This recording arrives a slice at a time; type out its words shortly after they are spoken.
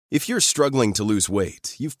If you're struggling to lose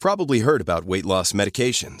weight, you've probably heard about weight loss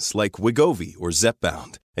medications like Wegovy or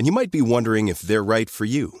Zepbound, and you might be wondering if they're right for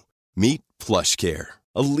you. Meet PlushCare,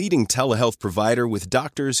 a leading telehealth provider with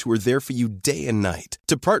doctors who are there for you day and night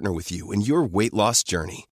to partner with you in your weight loss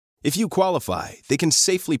journey. If you qualify, they can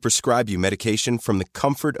safely prescribe you medication from the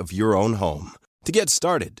comfort of your own home. To get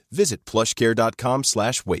started, visit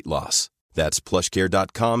plushcare.com/weightloss. That's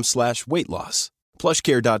plushcare.com/weightloss.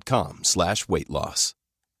 plushcare.com/weightloss.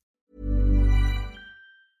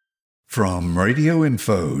 From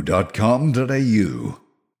radioinfo.com.au.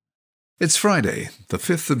 It's Friday, the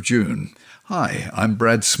 5th of June. Hi, I'm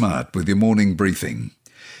Brad Smart with your morning briefing.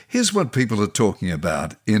 Here's what people are talking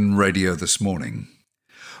about in radio this morning.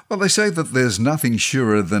 Well, they say that there's nothing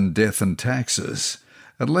surer than death and taxes,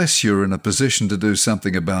 unless you're in a position to do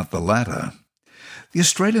something about the latter. The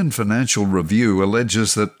Australian Financial Review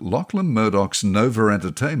alleges that Lachlan Murdoch's Nova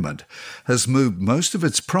Entertainment has moved most of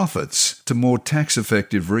its profits to more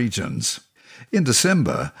tax-effective regions. In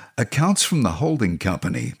December, accounts from the holding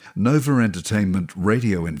company, Nova Entertainment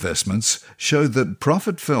Radio Investments, showed that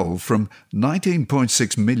profit fell from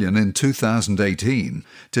 $19.6 million in 2018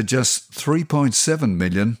 to just $3.7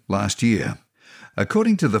 million last year.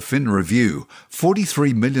 According to the Fin Review,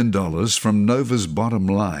 $43 million from Nova's bottom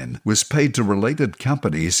line was paid to related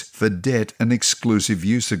companies for debt and exclusive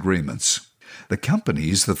use agreements. The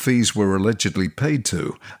companies the fees were allegedly paid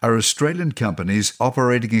to are Australian companies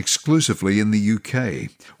operating exclusively in the UK,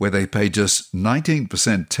 where they pay just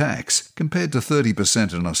 19% tax compared to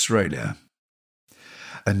 30% in Australia.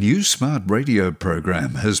 A new smart radio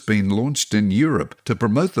program has been launched in Europe to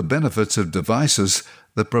promote the benefits of devices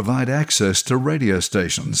that provide access to radio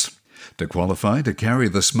stations. To qualify to carry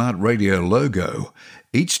the smart radio logo,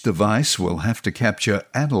 each device will have to capture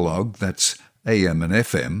analog, that's AM and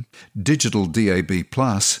FM, digital DAB+,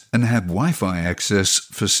 and have Wi-Fi access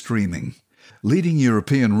for streaming. Leading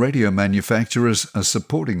European radio manufacturers are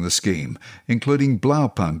supporting the scheme, including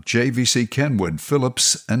Blaupunkt, JVC Kenwood,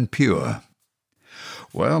 Philips, and Pure.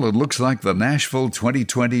 Well, it looks like the Nashville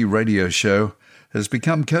 2020 radio show has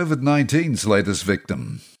become COVID-19's latest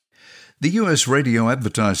victim. The U.S. Radio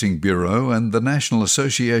Advertising Bureau and the National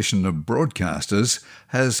Association of Broadcasters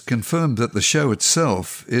has confirmed that the show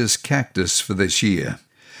itself is cactus for this year.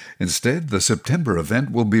 Instead, the September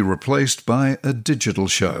event will be replaced by a digital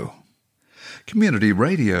show. Community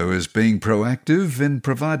radio is being proactive in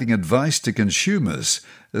providing advice to consumers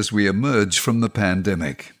as we emerge from the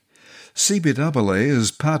pandemic. CBAA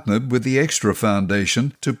has partnered with the Extra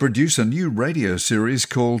Foundation to produce a new radio series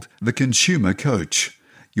called The Consumer Coach,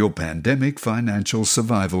 your pandemic financial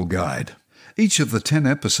survival guide. Each of the 10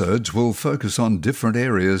 episodes will focus on different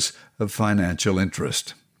areas of financial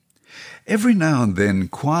interest. Every now and then,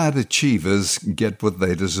 quiet achievers get what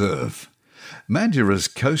they deserve. Mandurah's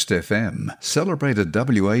Coast FM celebrated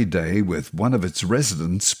WA Day with one of its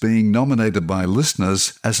residents being nominated by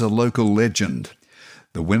listeners as a local legend.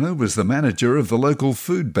 The winner was the manager of the local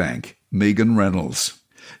food bank, Megan Reynolds.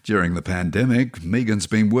 During the pandemic, Megan's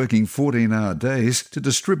been working 14-hour days to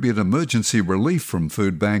distribute emergency relief from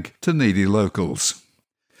Food Bank to needy locals.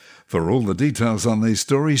 For all the details on these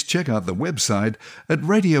stories, check out the website at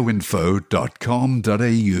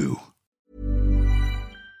radioinfo.com.au.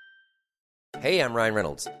 Hey, I'm Ryan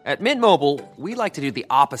Reynolds. At Mint Mobile, we like to do the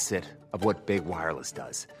opposite of what Big Wireless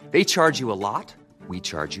does. They charge you a lot. We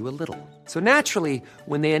charge you a little. So naturally,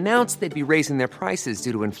 when they announced they'd be raising their prices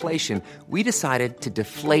due to inflation, we decided to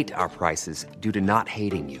deflate our prices due to not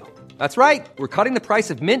hating you. That's right. We're cutting the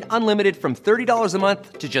price of Mint Unlimited from $30 a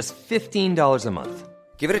month to just $15 a month.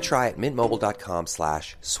 Give it a try at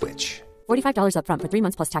mintmobile.com/switch. $45 up front for 3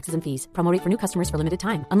 months plus taxes and fees. Promo rate for new customers for limited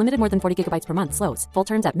time. Unlimited more than 40 gigabytes per month. Slows full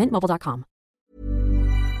terms at mintmobile.com.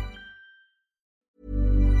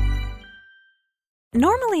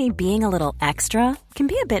 Normally, being a little extra can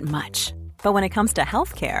be a bit much. But when it comes to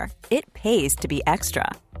healthcare, it pays to be extra.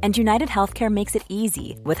 And United Healthcare makes it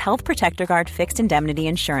easy with Health Protector Guard fixed indemnity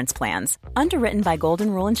insurance plans. Underwritten by Golden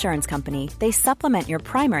Rule Insurance Company, they supplement your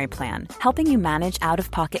primary plan, helping you manage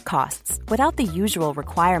out-of-pocket costs without the usual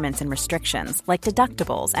requirements and restrictions like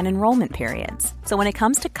deductibles and enrollment periods. So when it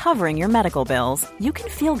comes to covering your medical bills, you can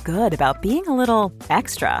feel good about being a little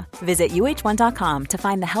extra. Visit uh1.com to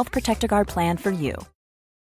find the Health Protector Guard plan for you.